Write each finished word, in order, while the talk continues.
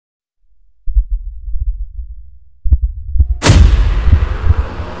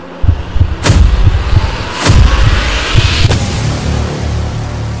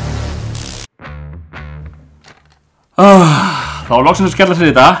Þá loksins að skella sér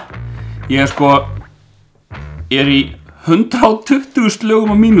í þetta. Ég er í 120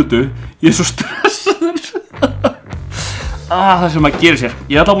 slögum á mínútu. Ég svo stressaður. Það sem maður gerir sér.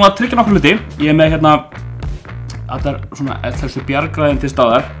 Ég ætla búin að tryggja nokkur hluti. Ég með þetta svona þessu bjargræðin til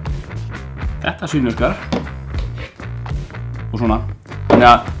staðar. Þetta svínvirkar. Og svona. Þannig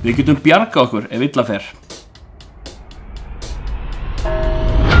að við getum bjargað okkur ef illa fer.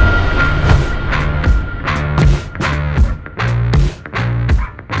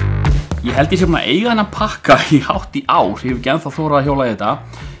 Ég held ég sé búin að eiga þennan pakka í hátt í ár. Ég hef ekki ennþá þórað að hjóla í þetta.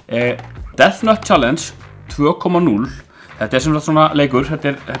 Deathnutchallenge 2.0. Þetta sem sagt svona leikur.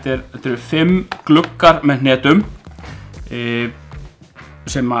 Þetta eru 5 gluggar með hnetum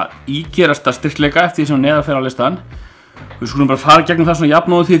sem að ígerast að styrkleika eftir því sem neðar fer á listan. Við skulum bara fara gegnum það svona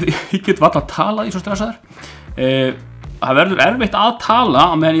jafnóðu því ég get varla að tala í svo stressaður. Það verður erfitt að tala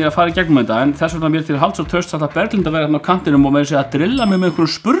á meðan ég er að fara í gegnum þetta, en þess vegna mér til halds og trösts að Berglind að vera hérna á kantinum og með að drilla mig með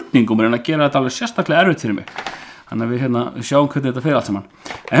einhverjum spurningum en að gera þetta alveg sérstaklega erfitt fyrir mig. Þannig að við sjáum hvernig þetta fer allt saman.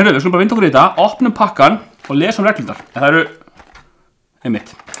 En hérna, við skulum bara vinda okkur í þetta, opnum pakkan og lesum reglurnar. Það eru einmitt.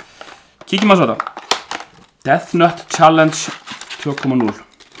 Kíkjum að þetta. Deathnutchallenge 2.0.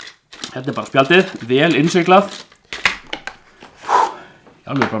 Þetta er bara spjaldið, vel innsiglað. Ég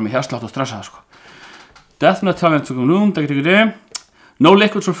alveg bara með hjartslátt og stressa það sko. Deathnutchallenge 2.0. No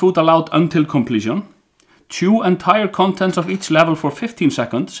liquids or food allowed until completion. Chew entire contents of each level for 15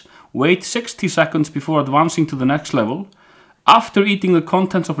 seconds. Wait 60 seconds before advancing to the next level. After eating the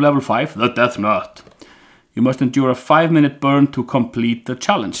contents of level 5, the death nut, you must endure a 5-minute burn to complete the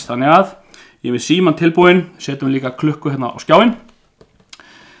challenge. Þannig að ég er með síman tilbúinn, setjum við líka klukku hérna á skjáinn.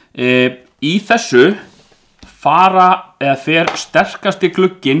 Í þessu fer sterkasti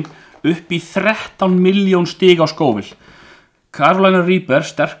glugginn upp í 13 miljón stig á Scoville. Carolina Reaper,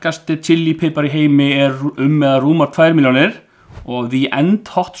 sterkasti chili-pipar í heimi, er eða rúmar 2 milljónir og The End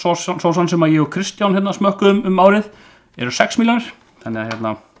Hot sósan sem að ég og Kristján hérna smökkuðum árið eru 6 milljónir. Þannig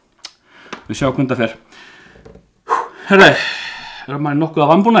að við sjáum hvernig það fer. Herri, erum maður nokkuð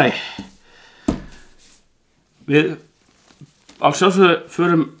af vannbúnaði. Við alls sjálfsögðu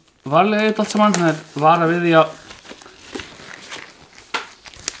förum varlega í allt saman. Það er vara við því að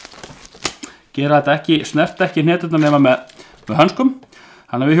gera þetta ekki, snerta ekki hneturnar nema með hönskum.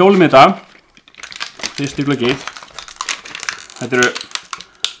 Þannig að við hjólum í þetta. Fyrsti gluggi. Þetta eru,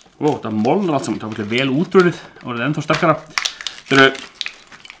 þetta molnar allt saman. Það er vel útrunnið og það er ennþá sterkara. Þetta eru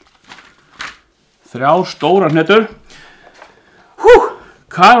 3 stórar hnetur.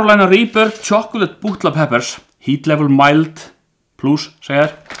 Carolina Reaper Chocolate Butler Peppers. Heat level mild plus,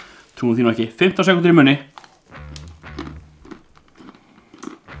 segir. Trúum því nú ekki. 15 sekundur í munni.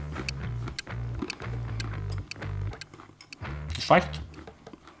 Sætt.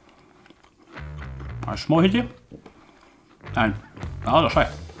 Það er smá hildi. En það er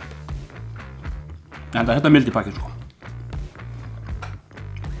sætt. En þetta er mildi pakkið sko.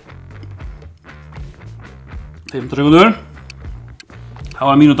 15 sekundur. Það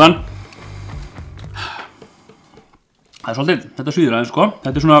var mínútan. Það er svolítið, þetta svíður aðeins sko.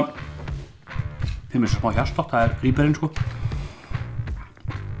 Þetta er svona, fyrir mér smá hjartslátt, það er Reaperinn sko.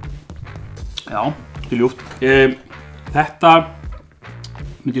 Já, þetta er ljúft. Þetta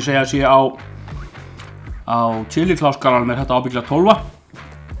myndi ég segja að sé á chili-klásskalanum er þetta ábyggilega 12.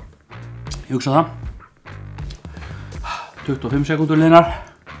 Ég hugsa það. 25 sekundur liðnar.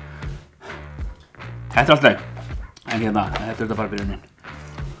 Þetta er allt leið. En hérna, þetta er þetta bara byrjunin.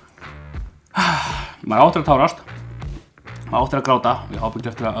 Maður áttir að tárast. Maður áttir að gráta. Ég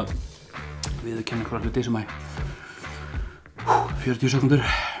ábyggilega eftir að viðurkenna einhverja hluti sem að 40 sekundur.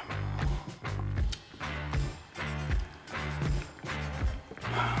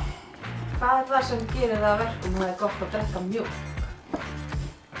 Hvað er það sem gerir það að verkum og það er gott að drekka mjólk?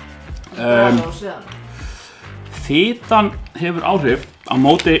 Fitan hefur áhrif á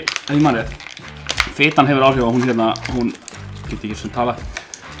móti, ef ég man rétt. Fitan hefur áhrif á hún get ekki sem tala.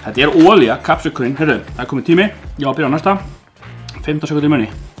 Þetta er olía, capsicum, heyrðu, það er komið tími. Ég á að byrja á næsta. 15 sekundur í munni.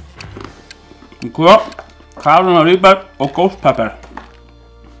 Carolina Reaper og ghost pepper.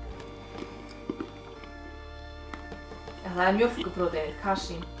 Það er mjólkuprótein,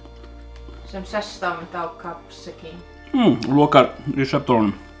 kasín, sem sest á capsicum. Og lokar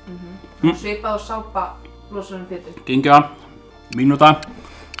receptorunum. Svipað og sápa losunum fitu. Gengja, mínúta.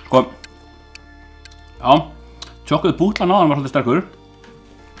 Sko, já, chocolate bútlan áðan var svolítið sterkur.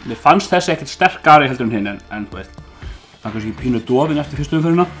 Mér fannst þessi ekkert sterkari heldur en hinn, en þú veist, það er kannski pínu dofinn eftir fyrstu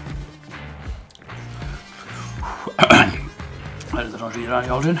umferðina. Það er þetta svona sýra aðeins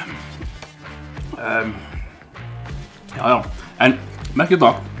í hálsinn. Já, en merkilegt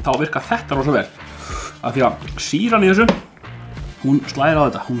nokk, þá virkar þetta rosa vel. af því að sýran í þessu, hún slæðir á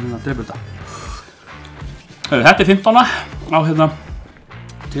þetta, hún drepur þetta. Þetta 15 á hérna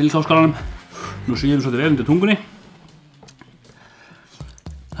chilisáskalanum. Nú sýðum við svolítið vel undir tungunni.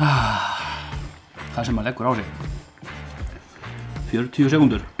 Það sem maður leggur á sig. 40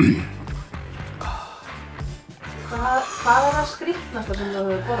 sekúndur. Hvað það skrítnasta sem þú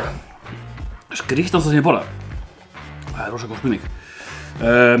hefur borðað? Skrítnasta sem ég borðað? Það rosa góð spurning.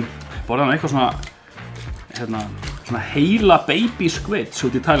 Borðaði eitthvað svona heila baby squids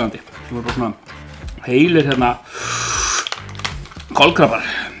út í Tælandi. Það var bara svona heilir kolkrabbar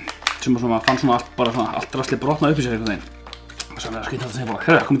sem maður fann allt rastlið brotnað upp í sér einhvern veginn. Það er skrítnasta sem ég borðað.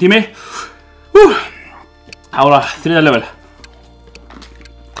 Hérna, komið tími. Það var 3. level.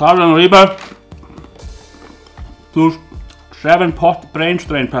 Carolina Reaper. 7 pot brain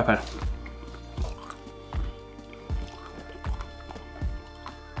strain pepper.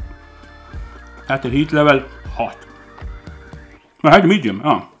 Þetta heat level hot. Nei, þetta medium,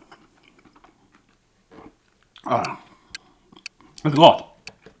 já. Þetta gott.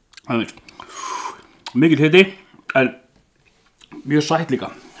 Mikil hiti, en mjög sætt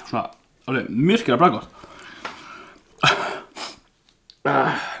líka. Svona, alveg myrkilega bragðgott.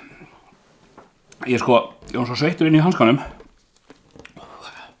 Ég var svo sveittur inn í hanskanum.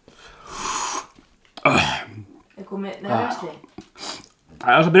 Komið nefnreynsli?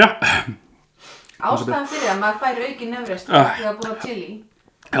 Það þess að byrja. Ástæðan fyrir að maður fær aukin nefnreynsli þegar að búa chili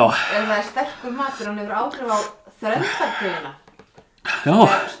það sterkur matur og hann hefur áhrif á þrendartaugina.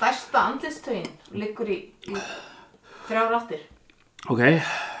 Stærsta andlitstaugin liggur í 3 áttir. Ok.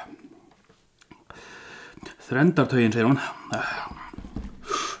 Þrendartaugin, segir hún.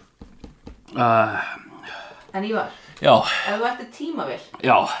 En Ívar, já. Ef þú ættir tímavél,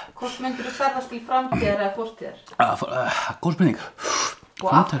 hvort myndir þú ferðast til framtíðar eða fortíðar? Góð spurning. Og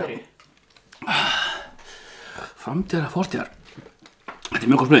af hverju? Framtíðar eða fortíðar? Þetta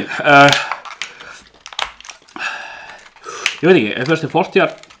mjög góð spurning. Ég veit ekki, ef ferðast til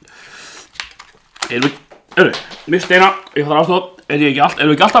fortíðar mist eina, ég fattar ástof, erum við ekki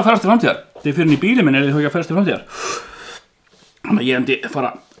alltaf að ferðast til framtíðar? Þegar ég fyrir inn í bílinn minn, ég þá ekki að ferðast til framtíðar? Þannig að ég myndi fara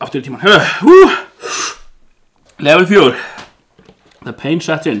aftur í tíman. Level 4. The pain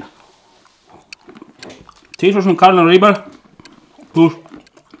sets in. 10 Carolina Reaper plus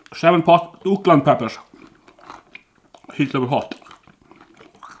 7 pot Douglas peppers. Heat level hot.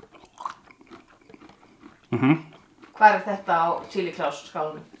 Hvað er þetta á chili claus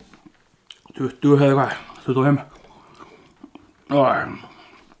skálunum? 20 hefði hvað? 25.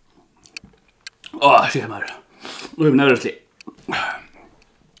 Sér maður. Nú hefum nefnreynsli.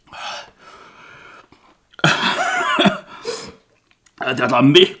 Þetta er alltaf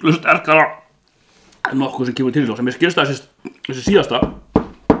miklu sterkara en nokkuð sem kemur til í svo. Sem ég skilst að þessi síðasta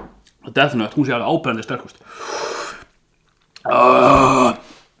deathnut, hún sé alveg áberandi sterkust.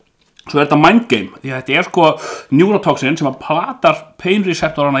 Svo er þetta mind game, því að þetta er neurotoxin sem að platar pain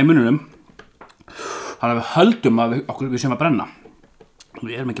receptorana í mununum. Þannig að við höldum að við séum að brenna.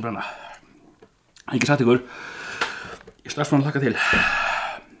 Við erum ekki að brenna. Ekki sagt ykkur. Ég strax fann að hlakka til.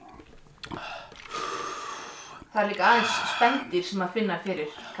 Það er líka aðeins spendýr sem að finna fyrir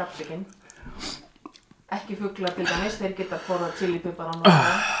kapsikinn. Ekki fuglar til dæmis, þeir geta borðað chilipipar á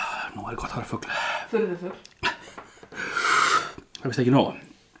náttúrulega. Nú er gott að vera fugl. Furðufugl. Það veist ekki nóg.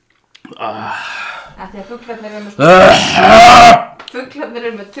 Því að fuglarnir eru með Fuglarnir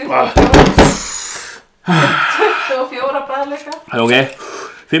eru með 24 bragðleika. Ok,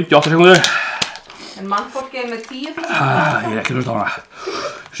 58 sekúndur. En mannfólkið er með 10. Ég er ekki hlust á hana.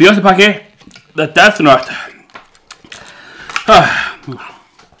 Síðasti pakki, the deathnut.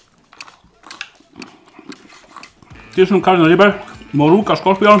 10 Carolina Reaper, Moruga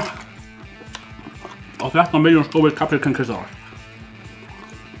skorpjón og 13 miljón skófir kapsíkan kristallar.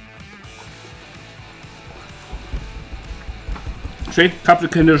 Sveit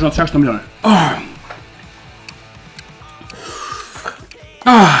kapsíkan eru svona 16 miljónir.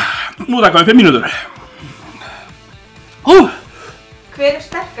 Nú er það komið 5 mínútur. Hver er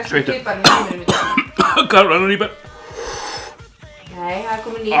sterkast piparinn í heiminum í dag? Carolina Reaper. Nei, það er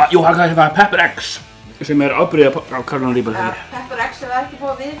komið 9. Jú, það er Pepper X sem er afbrigði af Carolina Reaper. Pepper X er það ekki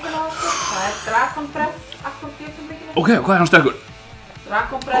búið að viðkynna á þessu. Það er Dragon Breath, akkord í augnablikinu. Ok, hvað er hann sterkur?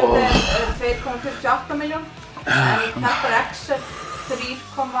 Dragon Breath er 2,58 miljón. En Pepper X er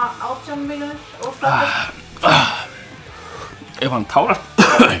 3,18 miljónir og sterkast. Ef hann tárast.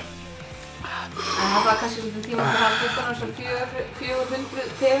 En það var kannski svona tíma til að hafa utan á þessar 400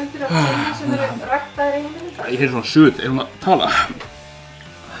 tegundir af chili sem eru ræktaðir í heiminum. Ég heyri svona suð, er hún að tala?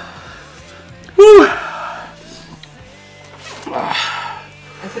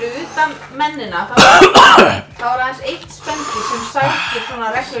 En fyrir utan mennina, þá er aðeins eitt spendýr sem sækir svona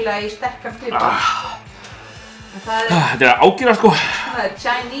reglulega í sterkar pipar. Þetta er ágýra sko. Það er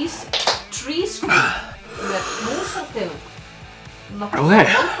Chinese tree squid, sem er músartegund.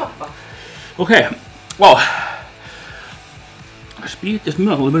 Ok, wow. Það spýtist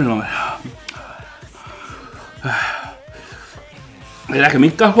mjög góð í munninn á mér. Það er ekki að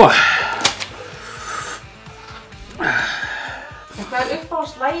minnka sko. En hvað er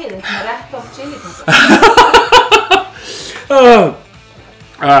uppáhaldslægið þitt með Red Hot Chili Peppers?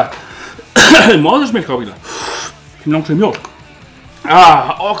 Móðursmjólk ábyggilega. Sem langsum mjólk.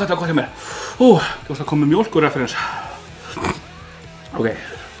 Hvað þetta var gott hjá mér. Þú varst að koma með mjólkurreferens. Ok.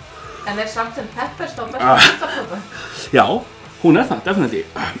 En er salt sem peppers þá besta pizzaprófa? Já, hún er það, definitely.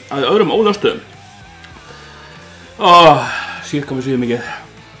 Að öðrum ólöstum. Sírka við síðan mikið.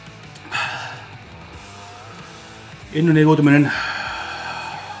 Inn og niður út munninn.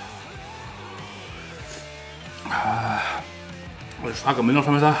 Það er svaka munnar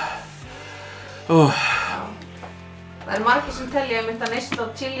fram með það. Það er margir sem telja að neysla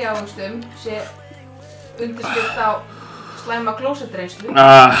á chili ávöxtum sé undirskrift á slæma klósettreynslu.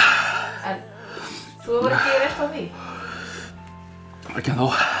 En þú hefur ekki reynt á því? Ekki ennþá.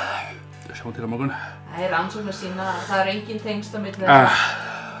 Það sjáum til á morgun. Það er rannsóknir sína að það er engin tengsl á milli þess að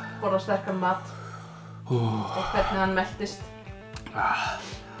borða sterkan mat og hvernig hann meltist.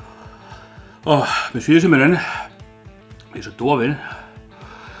 Með síðustu munninn, ég er svo dofinn.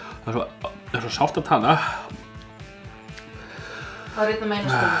 Það er svo sárt að tala. Það er einn af meina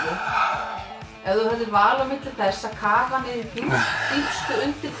spurningu. Ef þú höfðir val á milli þess að kafa niður í dýpstu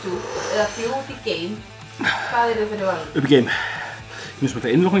undirdjúp eða fljúga út í geim, hvað er þið fyrir valinu? Upp í geim. Ég finnst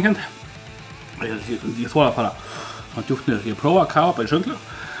þetta innlokningkennd. Ég þola að fara djúpt niður. Ég prófa að kafa bara í sönglu.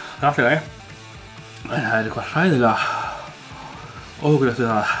 Það er allt í lagi. En það er eitthvað hræðilega óhuggulegt við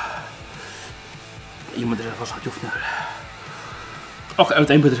það. Ég myndi að fara svo djúpt niður. Ok, ef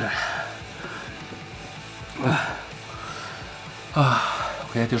þetta einbeitir sér.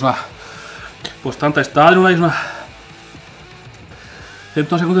 Ok, þetta er svona búið að standa í staði núna í svona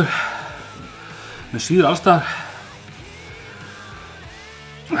 15 sekúndur með síður allstaðar.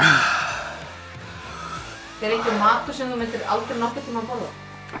 Er einhver matur sem þú myndir aldrei nokkuð tíma að borða?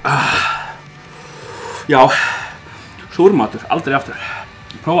 Já, súrmatur, aldrei aftur.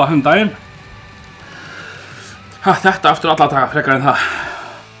 Ég prófaði daginn. Þetta aftur alla daga, frekar en það.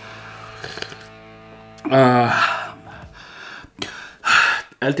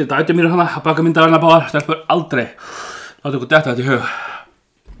 Eldri dætur mér hana að baka myndavélarnar báðar, stelpur aldrei láta ykkur detta þetta í hug.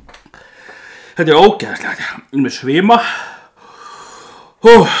 Þetta er ógeðslegt. Ég er með svima.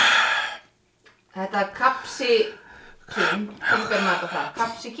 Þetta er capsicum, hvernig ber maður það?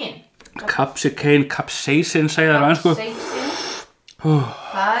 Capsicum? Capsicum, capsaicin segja það á ensku.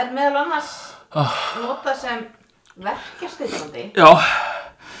 Það er meðal annars notað sem verkjastillandi. Já,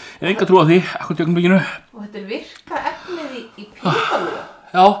 ég hef enga trú á því, akkúrat í augnablikinu. Og þetta er virka efnið í piparúða.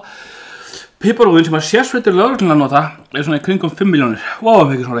 Já, piparúðin sem að sérsveitir lögreglunnar nota er svona í kringum 5 milljónir. Vá,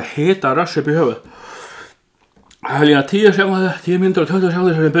 við ekki svona hita röss upp í höfuð. Það er líka 10 sekúndur, 10 mínútur og 20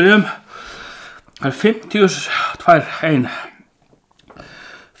 sekúndur sem við byrjum. Það er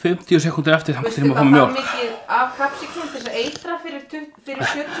 50 sekúndur eftir þannig til að fá með mjólk. Veistu hvað mikið af capsicum til þess að eitra fyrir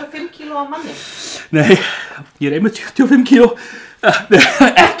 75 kíló af manni? Nei, ég er einmitt 75 kíló.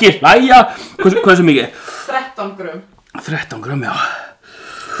 Ekki hlæja. Hvað er svo mikið? 13 grömm. 13 grömm, já.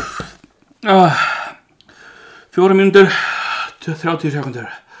 4 mínútur, 30 sekúndur.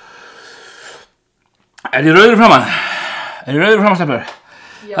 Er ég rauður framan? Er ég rauður framan, stelpur?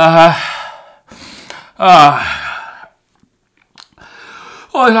 Já.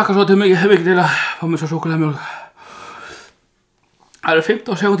 Ég hlakka svo til mikið til að fá mér svo súkulega mjólk. Það eru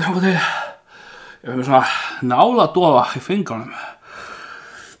 15 sekúndur þangað til. Ég hef mér svona náladofa í fingrunum.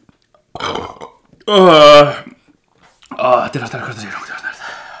 Þetta er að stærra hvert að segja þetta er að stærra.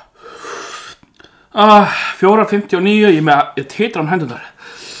 4:59, ég titra hendurnar.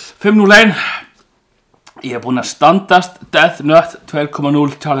 5:01. Ég er búinn að standast Deathnuts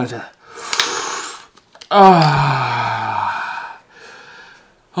 2.0 challengeið.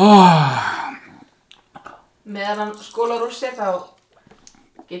 Meðan skólar úr sér þá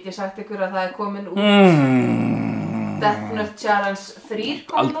get ég sagt ykkur að það er komin út deathnutchallenge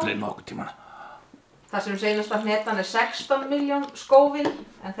 3.0. Aldrei nokkuð tíman. Það sem seinasta hnetan er 16 miljón skóvin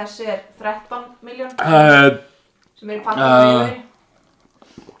en þessi er 13 miljón sem er í pakkanum yfir.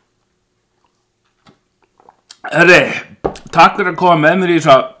 Herri, takk fyrir að koma með mér í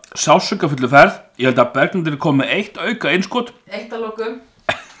þessa sásökafullu ferð. Ég held að Berglundur er komið með eitt auka innskot. Eitt að lokum.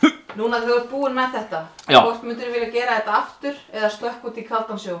 Núna þegar þú ert búinn með þetta, hvort myndir þú vilja gera þetta aftur eða slökk út í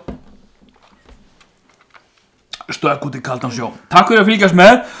kaldan sjó? stökk út í kaldan sjó. Takk fyrir að fylgjast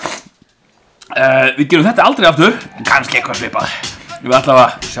með. Við gerum þetta aldrei aftur, kannski eitthvað svipað. Við ætlum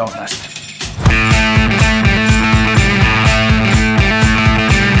að sjá næst.